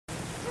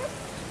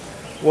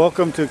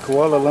Welcome to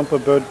Kuala Lumpur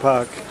Bird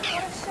Park.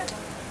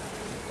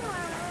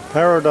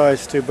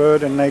 Paradise to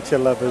bird and nature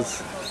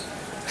lovers.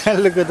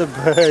 Look at the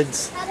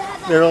birds.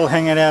 They're all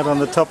hanging out on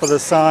the top of the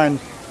sign.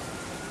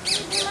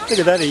 Look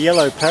at that, a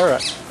yellow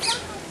parrot.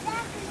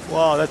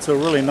 Wow, that's a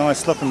really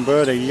nice looking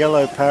bird, a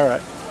yellow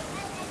parrot.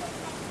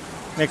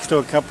 Next to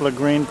a couple of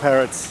green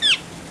parrots.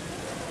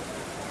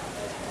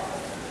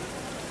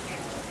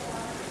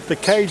 The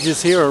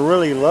cages here are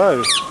really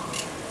low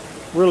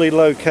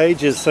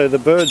cages, so the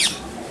birds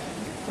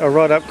are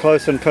right up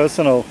close and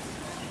personal.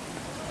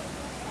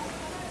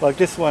 Like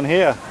this one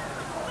here.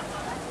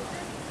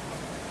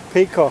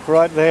 Peacock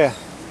right there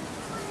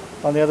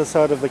on the other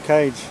side of the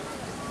cage.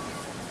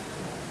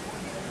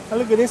 Oh,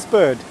 look at this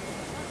bird.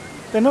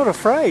 They're not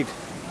afraid.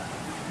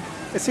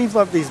 It seems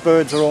like these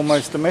birds are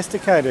almost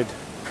domesticated.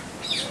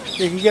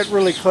 You can get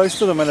really close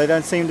to them and they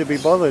don't seem to be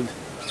bothered.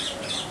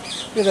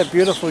 Look at that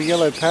beautiful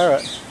yellow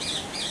parrot.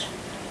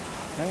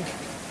 Okay.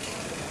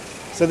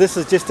 So this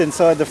is just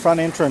inside the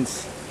front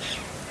entrance.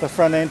 The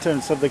front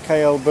entrance of the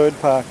KL Bird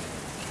Park.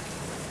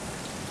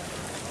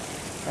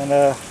 And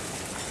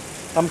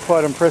I'm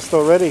quite impressed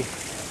already.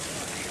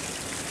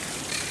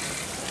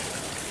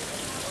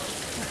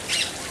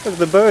 Look at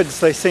the birds,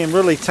 they seem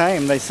really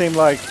tame. They seem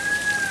like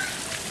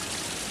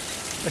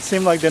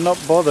they're not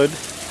bothered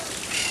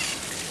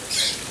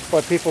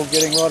by people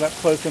getting right up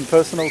close and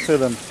personal to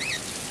them.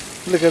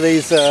 Look at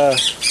these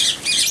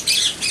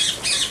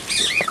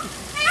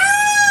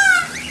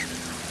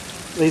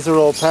these are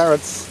all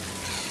parrots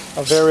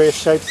of various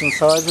shapes and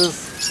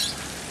sizes.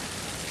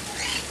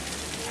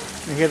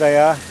 And here they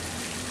are.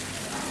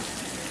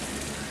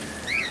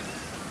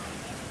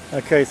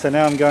 Okay, so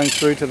now I'm going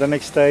through to the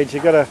next stage. You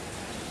gotta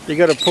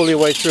pull your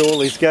way through all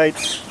these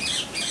gates.